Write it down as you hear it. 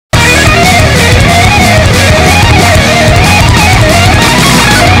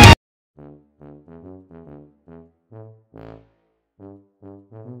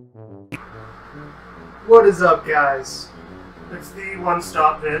What is up, guys? It's the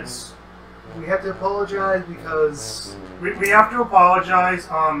one-stop vids. We have to apologize because We have to apologize.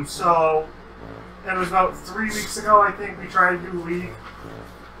 So it was about 3 weeks ago, I think, we tried to do League.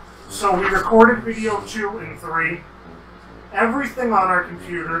 So we recorded video 2 and 3. Everything on our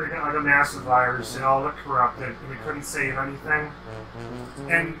computer got like a massive virus. It all got corrupted, and we couldn't save anything.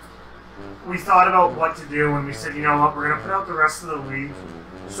 And we thought about what to do, and we said, you know what, we're gonna put out the rest of the League.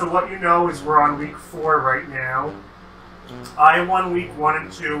 So what you know is we're on week 4 right now. I won week 1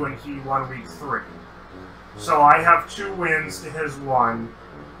 and 2, and he won week 3. So I have 2 wins to his 1.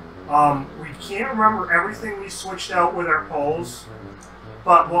 We can't remember everything we switched out with our polls,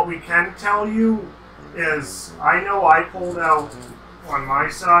 but what we can tell you is I know I pulled out on my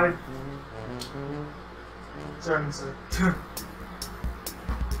side.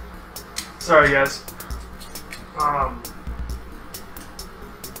 Sorry, guys.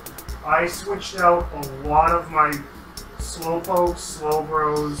 I switched out a lot of my Slowpokes,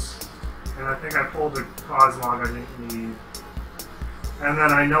 Slowbros, and I think I pulled the Cosmog I didn't need. And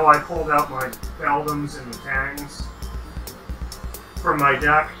then I know I pulled out my Beldums and the Tangs from my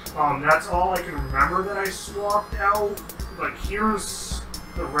deck. That's all I can remember that I swapped out. But here's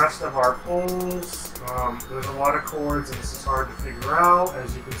the rest of our pulls. There's a lot of chords, and this is hard to figure out,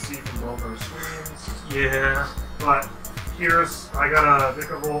 as you can see from both our screens. Yeah. But I got a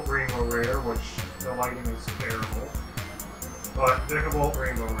Vikavolt Rainbow Rare, which the lighting is terrible. But Vikavolt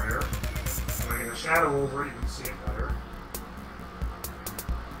Rainbow Rare. When I get a shadow over it, you can see it better.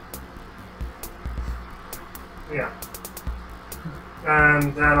 Yeah.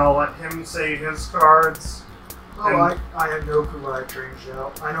 And then I'll let him say his cards. Oh, I have no clue what I changed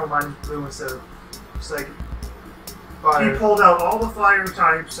out. I know mine's blue instead of psychic. Fire. He pulled out all the fire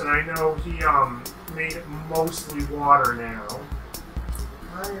types, and I know he made it mostly water now.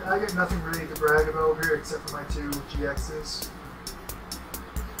 I got nothing really to brag about over here except for my 2 GXs.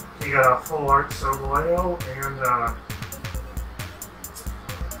 He got a full art Solgaleo and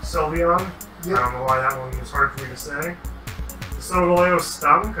Sylveon. Yep. I don't know why that one was hard for me to say. The Solgaleo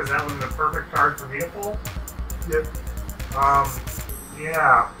stung because that was the perfect card for me to pull. Yep.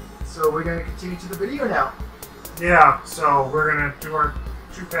 Yeah. So we're gonna continue to the video now. Yeah. So we're gonna do our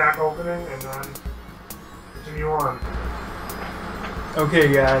 2-pack opening and then continue on.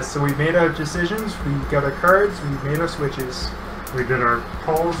 Okay, guys. So we made our decisions. We got our cards. We made our switches. We did our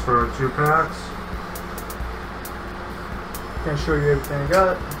pulls for our 2-packs. Gonna show you everything I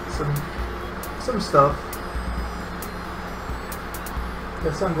got. Some stuff.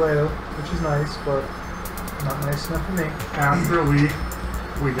 Got some Glado, which is nice, but not nice enough for me. After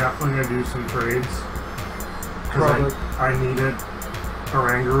we definitely gonna do some trades. Probably. I needed a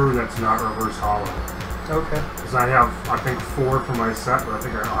Rangaroo that's not reverse hollow. Okay. Because I have, I think, 4 for my set, but I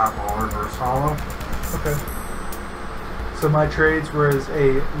think I'll have all reverse hollow. Okay. So my trades was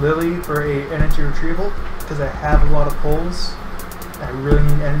a Lily for a energy retrieval, because I have a lot of pulls, and I really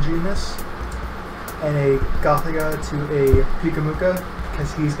need energy in this. And a Gothiga to a Pikamuka,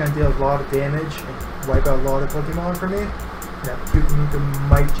 because he's going to deal a lot of damage and wipe out a lot of Pokemon for me. That Pikamuka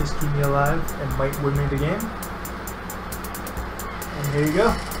might just keep me alive and might win me the game. And here you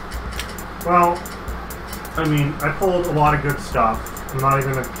go. Well, I mean, I pulled a lot of good stuff. I'm not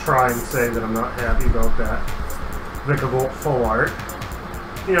even going to try and say that I'm not happy about that Vikavolt full art.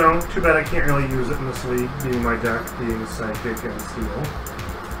 You know, too bad I can't really use it in this league, being my deck being Psychic and Steel.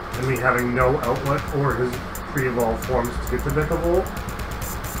 And me having no outlet or his pre-evolved forms to get to Vikavolt.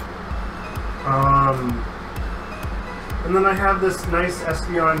 And then I have this nice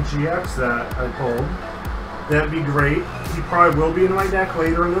Espeon GX that I pulled. That'd be great. He probably will be in my deck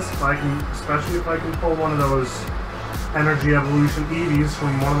later in this, if I can, especially if I can pull one of those Energy Evolution Eevees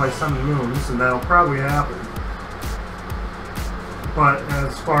from one of my Sun and Moons, and that'll probably happen. But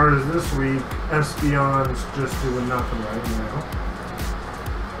as far as this week, Espeon's just doing nothing right now.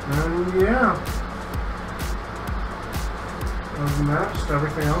 And yeah. Other than that, just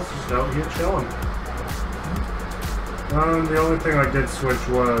everything else is just out here chilling. The only thing I did switch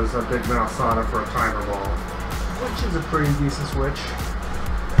was a Big Malsada for a Timer Ball. Which is a pretty decent switch.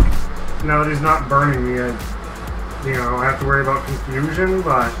 Now that he's not burning me, I have to worry about confusion,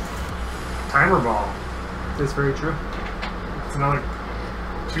 but Timer Ball. That's very true. It's another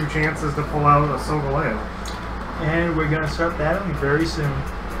 2 chances to pull out a Solgaleo. And we're going to start battling very soon.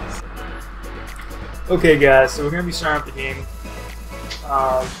 Okay guys, so we're going to be starting up the game.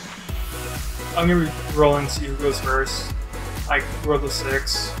 I'm going to be rolling, see who goes first. I rolled the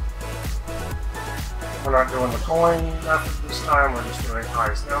 6. We're not doing the coin method this time, we're just doing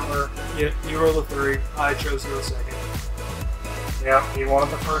highest number. Yeah, you rolled a 3. I chose to go second. Yeah, he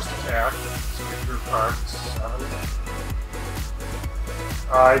wanted the first attack, So we drew cards 7.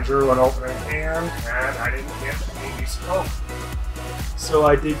 I drew an opening hand, and I didn't get any smoke. So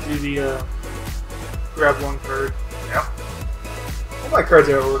I did do the grab one card. Yep. All my cards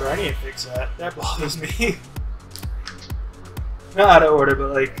are out of order. I need to fix that. That bothers me. Not out of order,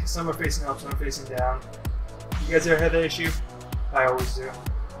 but like some are facing up, some are facing down. You guys ever had that issue? I always do.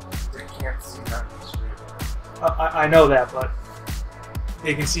 They can't see that. I know that, but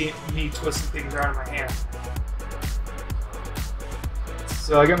they can see me twisting things around in my hand.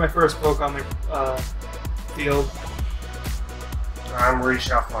 So I got my first poke on my field. I'm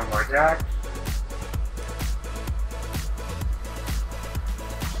reshuffling my deck.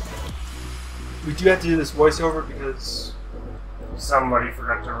 We do have to do this voiceover because Somebody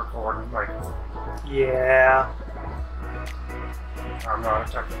forgot to record the microphone. yeah. I'm not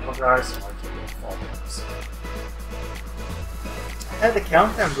a technical guy, so I can't fault this. I had the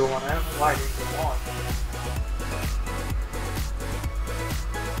countdown go on. I don't know why it didn't go on.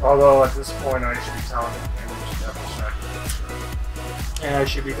 Although at this point I should be telling him to double check. And I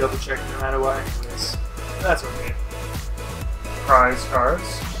should be double checking no matter what anyways. That's okay. Prize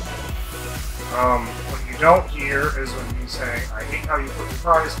cards. What you don't hear is when you say, I hate how you put your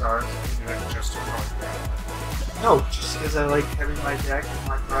prize cards, you do it just to annoy me. No, just because I like having my deck and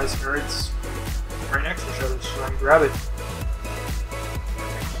my prize cards right next to each other, so I can grab it.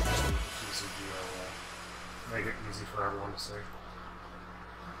 Make it easy for everyone to see.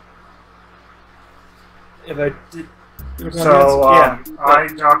 If I did... So, yeah. I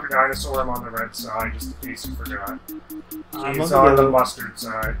Dr. Dinosaur, I'm on the red side, just in case you forgot. I'm He's on on the the mustard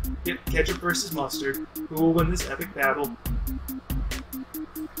side. Yep, ketchup versus mustard. Who will win this epic battle?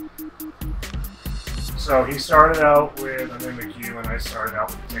 So he started out with a Mimikyu, and I started out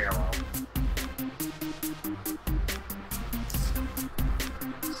with a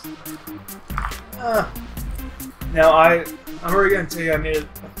Tailo. Now I'm already going to tell you I made a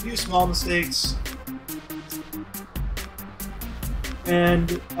few small mistakes.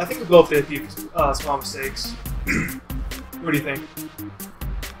 And I think we both did a few small mistakes. What do you think?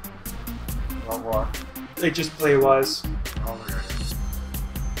 What? They just play-wise. Oh, okay.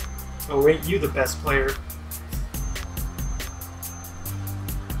 Oh, ain't you the best player?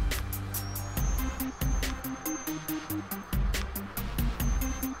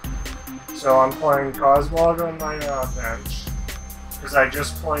 So I'm playing Cosmog on my bench, because I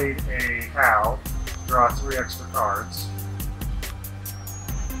just played a Cow, draw 3 extra cards.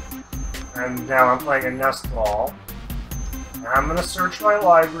 And now I'm playing a Nest Ball. And I'm going to search my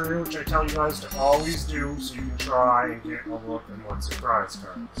library, which I tell you guys to always do, so you can try and get a look at what's in prize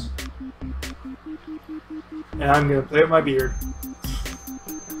cards. And I'm going to play with my beard.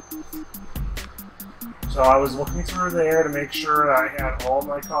 So I was looking through there to make sure that I had all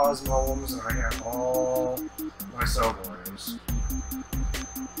my Cosmomes and I had all my Soboys.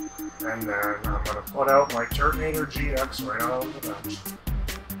 And then I'm going to put out my Turtonator GX right out of the bench.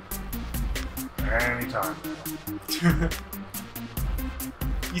 Anytime now.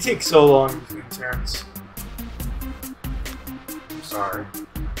 You take so long between turns. I'm sorry.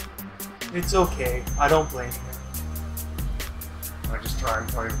 It's okay. I don't blame you. I just try and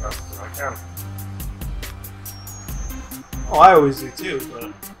play the best that I can. Oh, I always do too,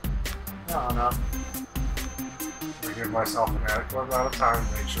 but I don't know. I give myself an adequate amount of time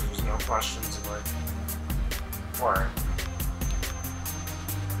to make sure there's no questions in my play.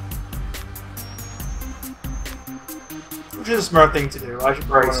 Which is a smart thing to do. I should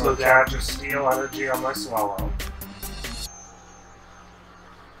probably I'm slow going to down. attach a Steel Energy on my Swallow.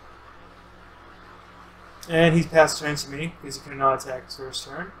 And he's passed turns to me because he cannot attack his first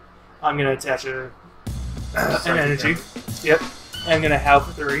turn. I'm going to attach an energy. Yep. And I'm going to howl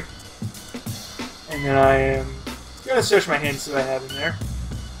for 3. And then I am going to search my hand to see what I have in there.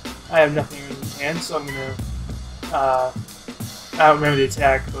 I have nothing in hand, so I'm going to, I don't remember the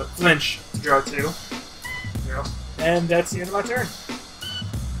attack, but flinch to draw 2. Yep. And that's the end of my turn.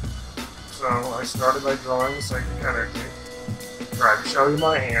 So I started by drawing the Psychic Energy. Tried to show you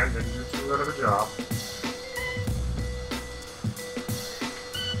my hand, didn't do too good of a job.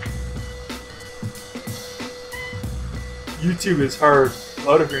 YouTube is hard.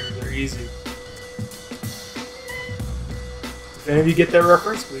 Butterfingers are easy. If any of you get that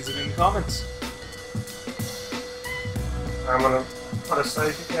reference, please leave it in the comments. I'm going to put a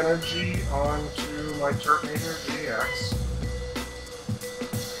Psychic Energy onto my Turtonator GX.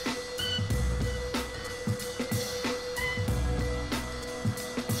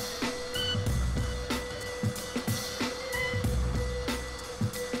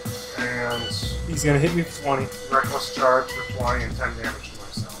 And He's gonna hit me for 20. Reckless Charge for 20 and 10 damage to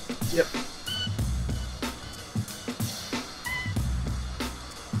myself. Yep.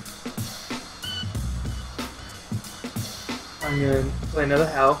 I'm gonna play another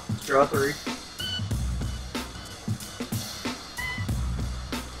Hal, draw 3.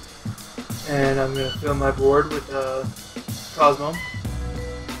 And I'm gonna fill my board with Cosmog.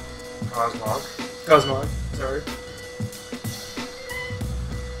 Cosmog, sorry.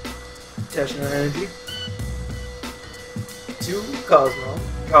 Attaching our energy to Cosmog,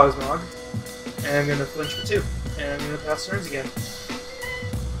 and I'm gonna flinch for 2, and I'm gonna pass turns again.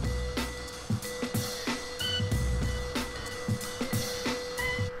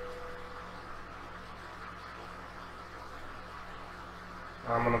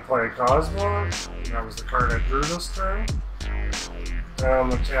 I'm gonna play Cosmog. That was the card I drew this turn. Then I'm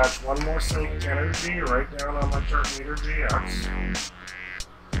gonna attach one more Psychic Energy right down on my turn meter GX.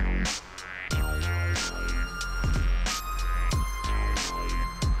 I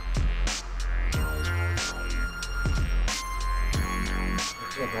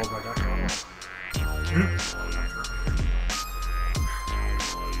can't hold my deck on it.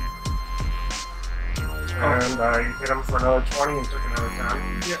 And I hit him for another 20 and took another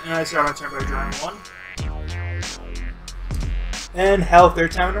 10. Yeah, and I start my turn by drawing 1. And Hal,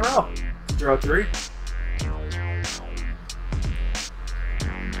 3rd time in a row. Draw 3.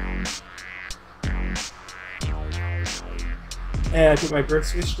 And I put my birth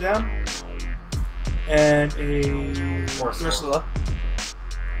switch down. And a Ursula.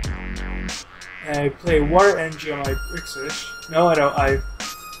 And I play water energy on my brick switch. No, I don't.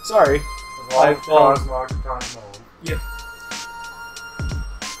 Sorry. I fall. Cosmog. Yep.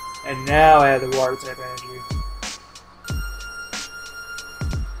 And now I have the water type energy.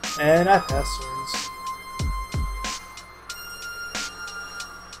 And I pass turns.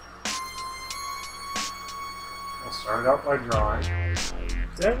 I started out by drawing.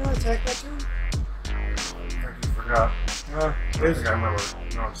 Did I not attack that turn? I think you forgot. I think I remember.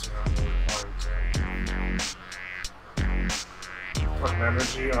 No, I'm saying I'm really playing too. Put an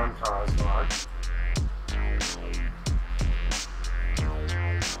energy on Cosmog.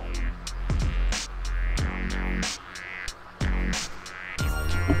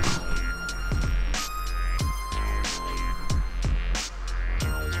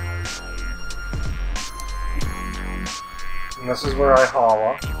 And this is where I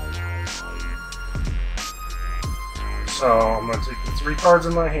holla. So I'm going to take the 3 cards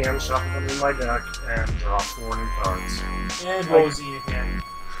in my hand, shuffle them in my deck, and draw 4 new cards. And what was he again?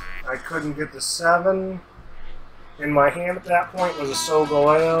 I couldn't get the 7. In my hand at that point was a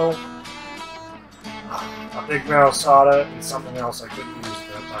Sogoleo, a Big Malasada, and something else I couldn't use at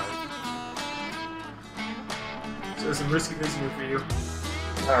that time. So some risky business for you.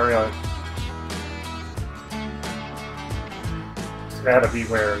 Not really. So I had a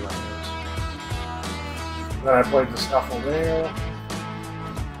Beware in my hand. Then I played the Scuffle there.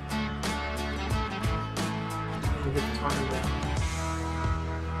 You get the 20 there.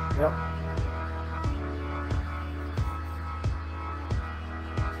 Yep.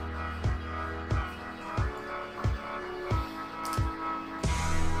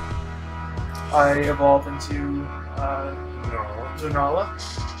 I evolved into No. Zonala.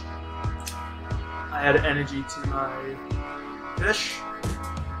 I added energy to my fish,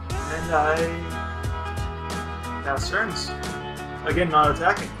 and I pass turns. Again, not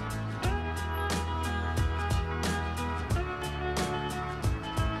attacking.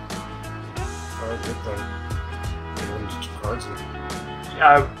 Well, good thing. You lose 2 cards.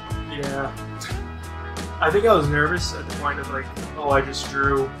 Yeah. I think I was nervous at the point of like, oh, I just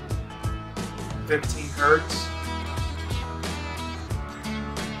drew 15 cards.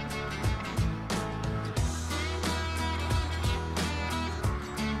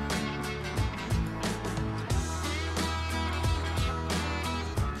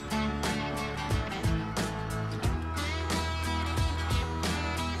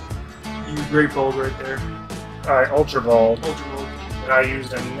 You great bold right there. Alright, Ultra Bold. Ultra bold. And I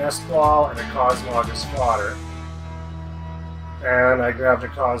used a Nest Ball and a Cosmog as fodder. And I grabbed a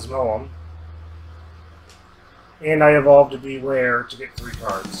Cosmoem. And I evolved to Beware to get 3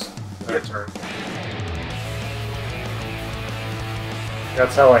 cards that turn.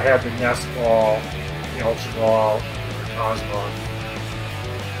 That's how I had the Nest Ball, the Ultra Ball, and the Cosmog.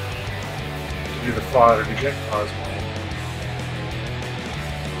 To do the fodder to get Cosmog.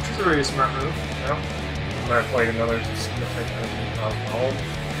 Which is a really smart move. Yep. And I played another significant Cosmog.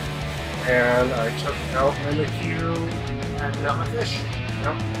 And I took out Mimikyu. And got my fish.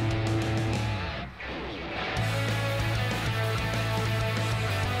 Yep.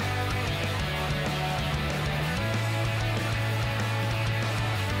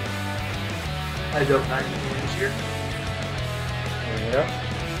 I dealt 90 damage here. Yep.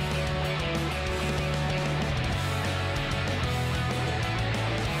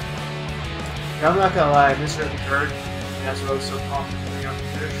 And I'm not gonna lie, I misread the card, and that's what I was so confident putting on the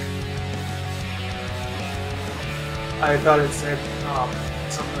fish. I thought it said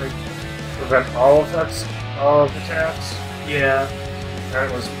something like prevent all effects of attacks. yeah. And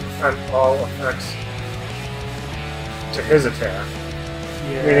it was prevent all effects to his attack.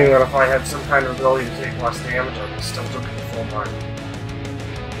 Yeah. Meaning that if I had some kind of ability to take less damage, I would still took the full 9.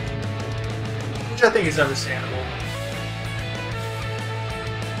 Which I think is understandable.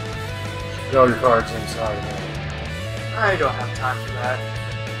 Know your cards inside of it. I don't have time for that.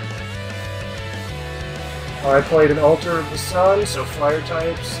 I played an Altar of the Sun, so fire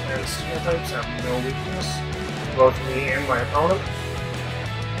types and steel types have no weakness, both me and my opponent.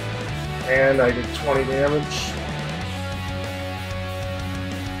 And I did 20 damage.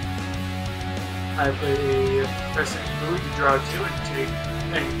 I play a pressing blue to draw 2 and take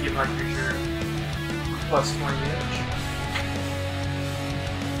and give my creature plus 20 damage.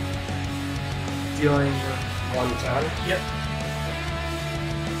 Dealing 110. Yep.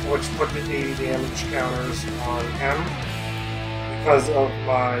 Which put the 80 damage counters on him because of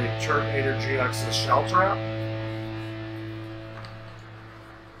my Turtonator GX's Shell Trap.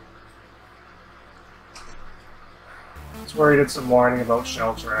 That's where he did some whining about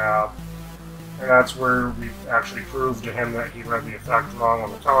Shell Trap, and that's where we actually proved to him that he read the effect wrong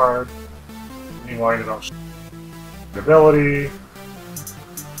on the card. He whined about ability.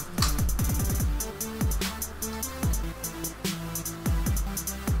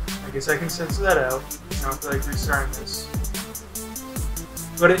 I guess I can censor that out. I don't feel like restarting this.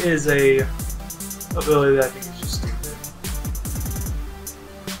 But it is a ability that I think is just stupid.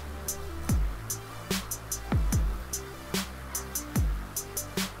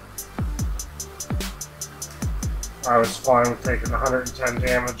 I was fine with taking 110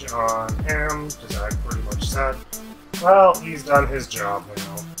 damage on him, because I pretty much said, well, he's done his job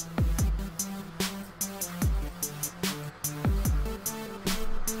now.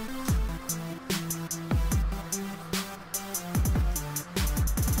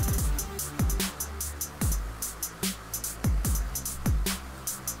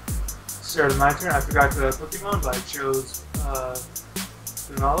 Started my turn. I forgot the Pokemon, but I chose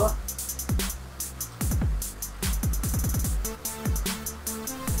Lunala.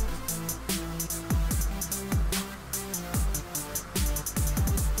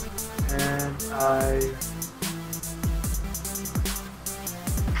 And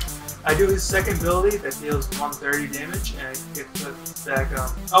I do his second ability that deals 130 damage, and I get put back.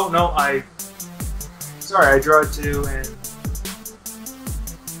 Oh no, sorry, I draw 2 and.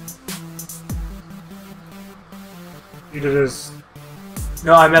 He did his...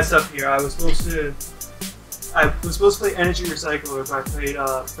 No, I messed up here. I was supposed to play Energy Recycler, but I played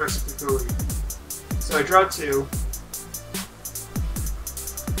First Kakui. So I draw 2.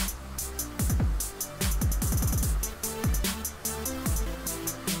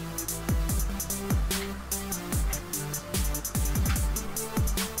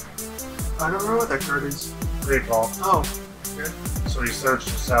 I don't remember what that card is. Great Ball. Oh, good. So he searched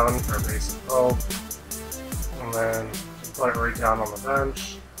to 7 for a basic probe. And then he put it right down on the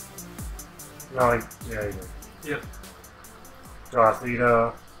bench. No, yeah, he did. Yep. Draw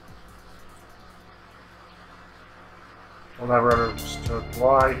Theta. I never understood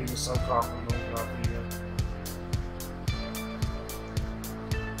why he was so confident about Theta.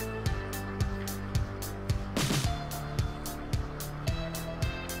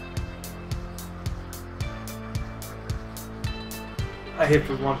 I hit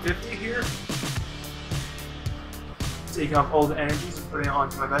for 150 here. Taking off all the energies and putting it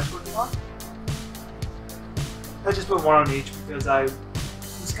onto my bench Pokemon. I just put 1 on each because I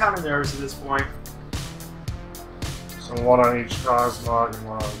was kind of nervous at this point. So 1 on each Cosmog and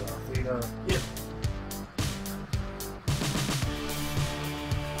 1 on Theta. Yep.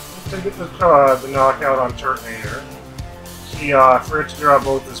 To get the knockout on Turtonator, he for it to draw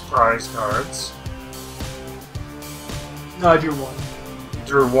both his prize cards. No, I drew 1. He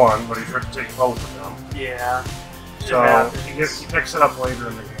drew 1, but he tried to take both of them. Yeah. So he picks it up later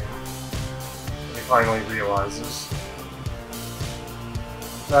in the game. When he finally realizes.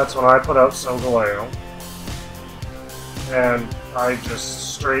 That's when I put out Solgaleo. And I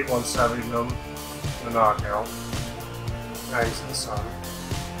just straight 170'd him in a knockout. Thanks to the sun.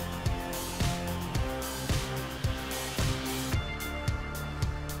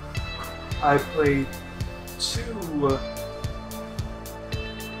 I played 2.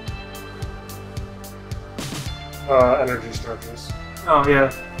 Energy structures. Oh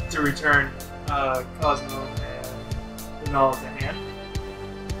yeah, to return Cosmo and Lunala to hand.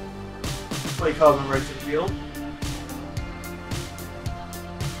 Play Cosmo right to the field.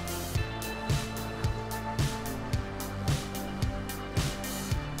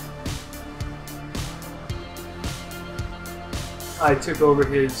 I took over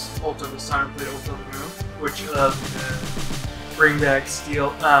his ult of his time, played ult of the moon, which allows me to bring back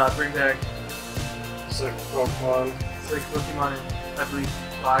bring back Sick Pokemon. like Pokemon and I believe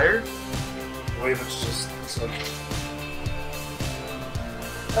fire. I believe it's just so.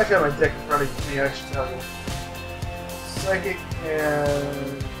 I got my deck in front of me, I should tell you. Psychic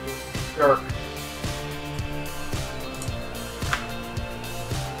and Dark.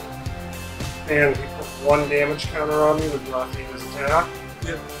 And he put 1 damage counter on me with blocking his attack.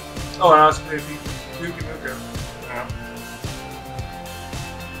 Yep. Oh, and I also played Nuka Nuka. Yeah.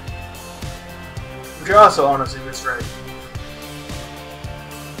 Which I also honestly misread.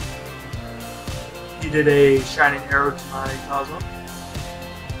 He did a shining arrow to my Cosmo.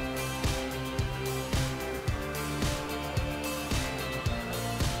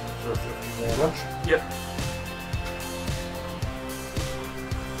 For 50 damage. Yep.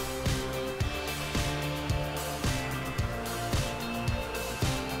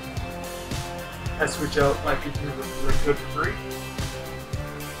 I switch out my Pikachu with good for free.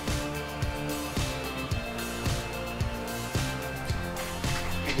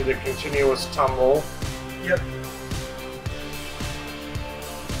 He did a continuous tumble. Yep.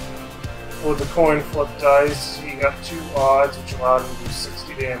 With the coin flip dice, he got 2 odds, which allowed him to do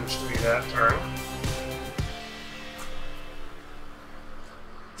 60 damage to me that turn.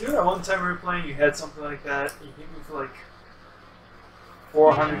 Dude, at one time we were playing, you had something like that. You hit me for like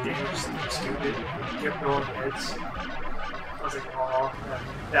 400 damage, something stupid. You kept going hits. I was like, aw,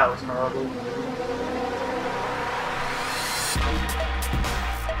 that was horrible.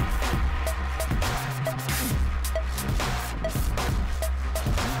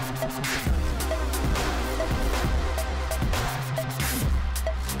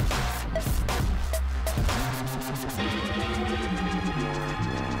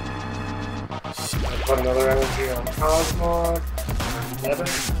 I put another energy on Cosmog. 11.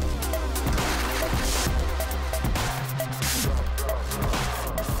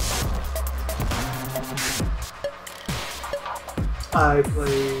 I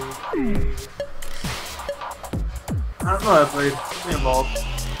played a... I don't know what I played. Something involved.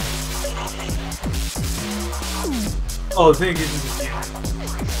 Oh, the thing is the game.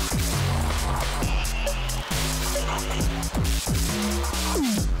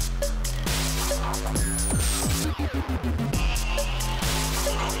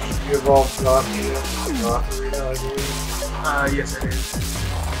 You evolved Gothorita, I believe. Yes I did.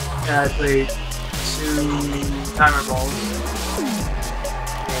 And I played 2 timer balls.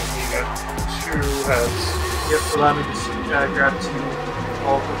 And he got 2 heads. Yep, allowed me to grab 2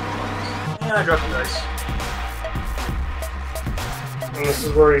 all Pokemon. And I dropped the dice. And this is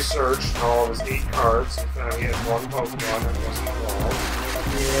where he searched all of his 8 cards and found he had 1 Pokemon that wasn't evolved.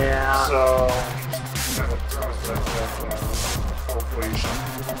 Yeah. So he just kind of throws that back down. Hopefully you shot.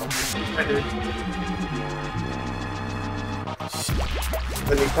 I did.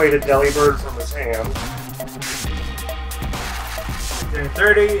 Then he played a Delibird from his hand. Doing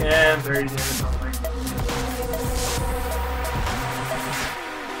 30 and 30 damage on my.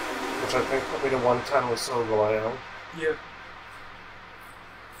 Which I think put me to 110 with Solgaleo. Yep.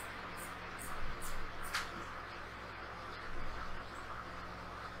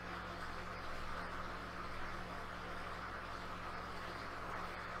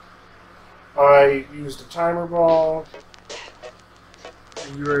 I used a timer ball.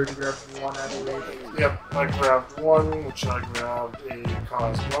 And you were to grab 1, I believe. Yep, I grabbed 1, which I grabbed a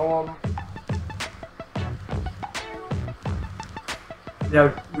Cosmoem.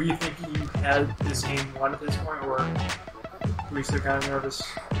 Now, were you thinking you had this game won at this point, or were you still kind of nervous?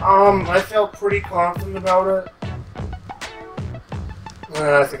 I felt pretty confident about it.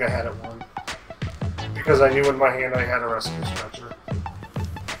 I think I had it won. Because I knew in my hand I had a Rescue Stretcher.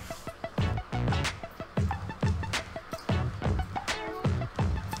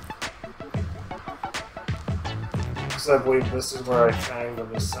 Because I believe this is where I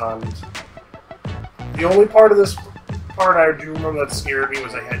Fanged the Sun. The only part of this part I do remember that scared me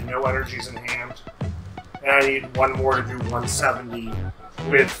was I had no energies in hand. And I needed 1 more to do 170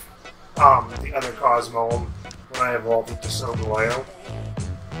 with the other Cosmo when I evolved it to Solgaleo.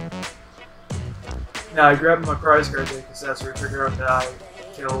 Now, I grabbed my prize card there because that's where I figured out that I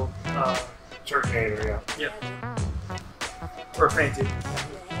killed, Turtonator, yeah. Yep. Or fainted.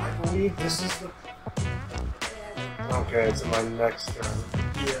 I believe this is the... Okay, it's in my next turn.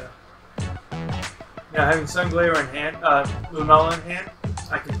 Yeah. Now, having Sunglare in hand, Lunala in hand,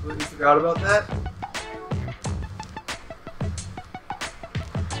 I completely forgot about that.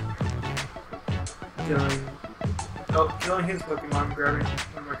 Killing his Pokemon, grabbing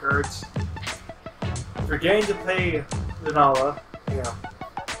one of my cards. Forgetting to play Lunala,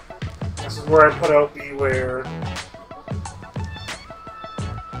 is where I put out Beware.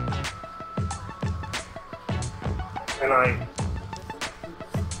 And I...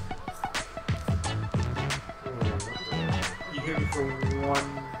 You hit me for 1...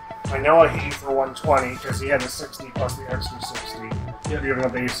 I know I hit you for 120 because he had a 60 plus the extra 60. Yep. Giving a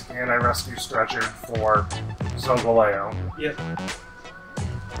basic anti-rescue stretcher for Solgaleo. Yep.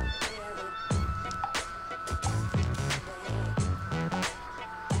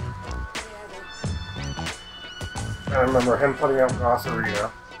 I remember him putting out Gothorita.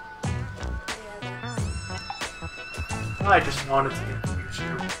 I just wanted to get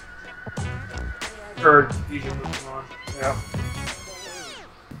Pikachu. Or Pikachu Pokemon. Yeah.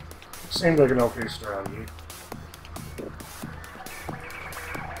 Seemed like an okay strategy.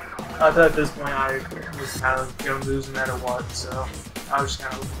 I thought at this point I was kind of going to lose no matter what, so I was just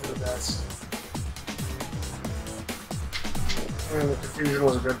kind of looking for the best. I mean, the confusion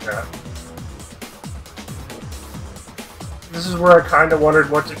was a good bet. This is where I kind of wondered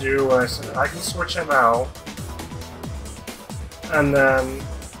what to do. I said, I can switch him out. And then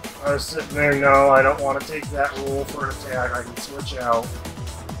I was sitting there, no, I don't want to take that rule for an attack. I can switch out.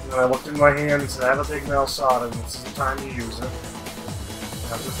 And then I looked in my hand and said, I have a big Melsada, and this is the time to use it.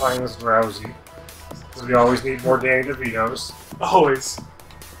 After playing this Drowsy. Because we always need more Danny DeVitos. Always.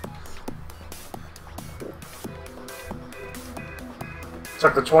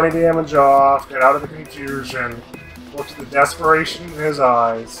 Took the 20 damage off, got out of the confusion, looked at the desperation in his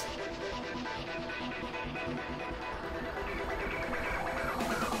eyes.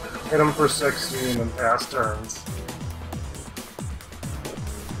 Hit him for 16 and pass turns.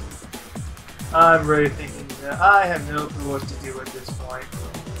 I'm really thinking that I have no clue what to do at this point.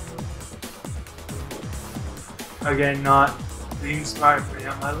 Again, not being smart, putting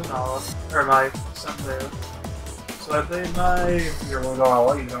out my Lunala, or my Sunblade. So I played my... Your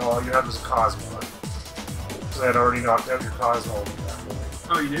Lunala, you know, all you have is a Cosmo. Because I had already knocked out your Cosmo at that point.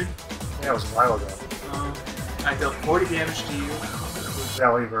 Oh, you did? Yeah, it was a while ago. I dealt 40 damage to you. With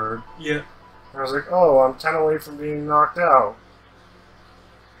Delibird. Yeah. I was like, oh, I'm 10 away from being knocked out.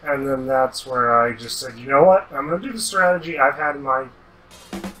 And then that's where I just said, you know what? I'm going to do the strategy I've had in my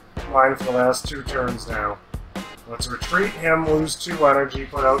mind for the last 2 turns now. Let's retreat him, lose 2 energy,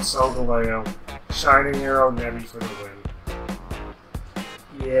 put out Solgaleo, Shining Arrow, Nebby for the win.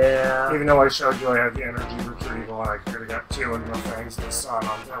 Yeah. Even though I showed you I had the energy retrieval and I could have got 2 and no Fangs of the Sun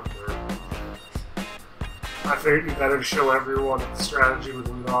on Temper. I figured it'd be better to show everyone that the strategy with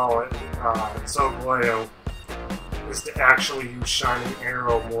Lunala and Solgaleo is to actually use Shining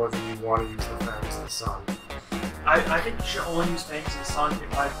Arrow more than you want to use the Fangs of the Sun. I think you should only use Fangs of the Sun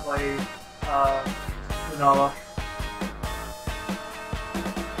if I play Lunala.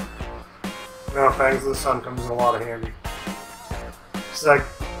 No, Fangs of the Sun comes in a lot of handy. It's like,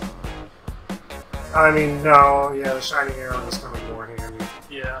 I mean, no, yeah, the Shining Arrow does come in more handy.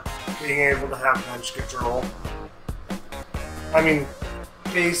 Yeah. Being able to have bench control. I mean,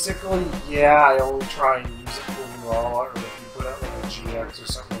 basically, yeah, I only try and use it for Lunala, or if you put out like a GX or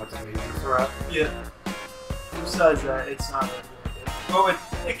something like a major threat. Yeah. Besides that, it's not really good. Well,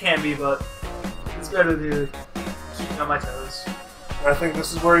 it can be, but it's better to keep me on my toes. I think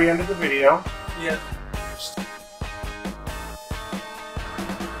this is where you ended the video. Yeah.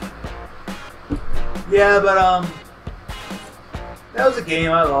 Yeah, but that was a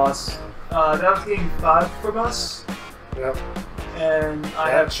game I lost. That was game 5 from us. Yep. And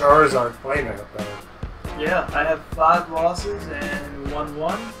I That have Charizard playing it though. Yeah, I have 5 losses and 1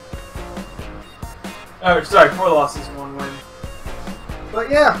 win. Oh, sorry, 4 losses and 1 win.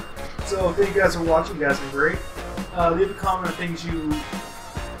 But yeah, so thank you guys for watching. You guys have been great. Leave a comment on things you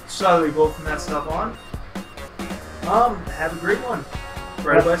saw that we both messed up on. Have a great one.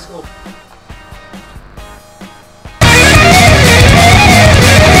 Ride a bicycle.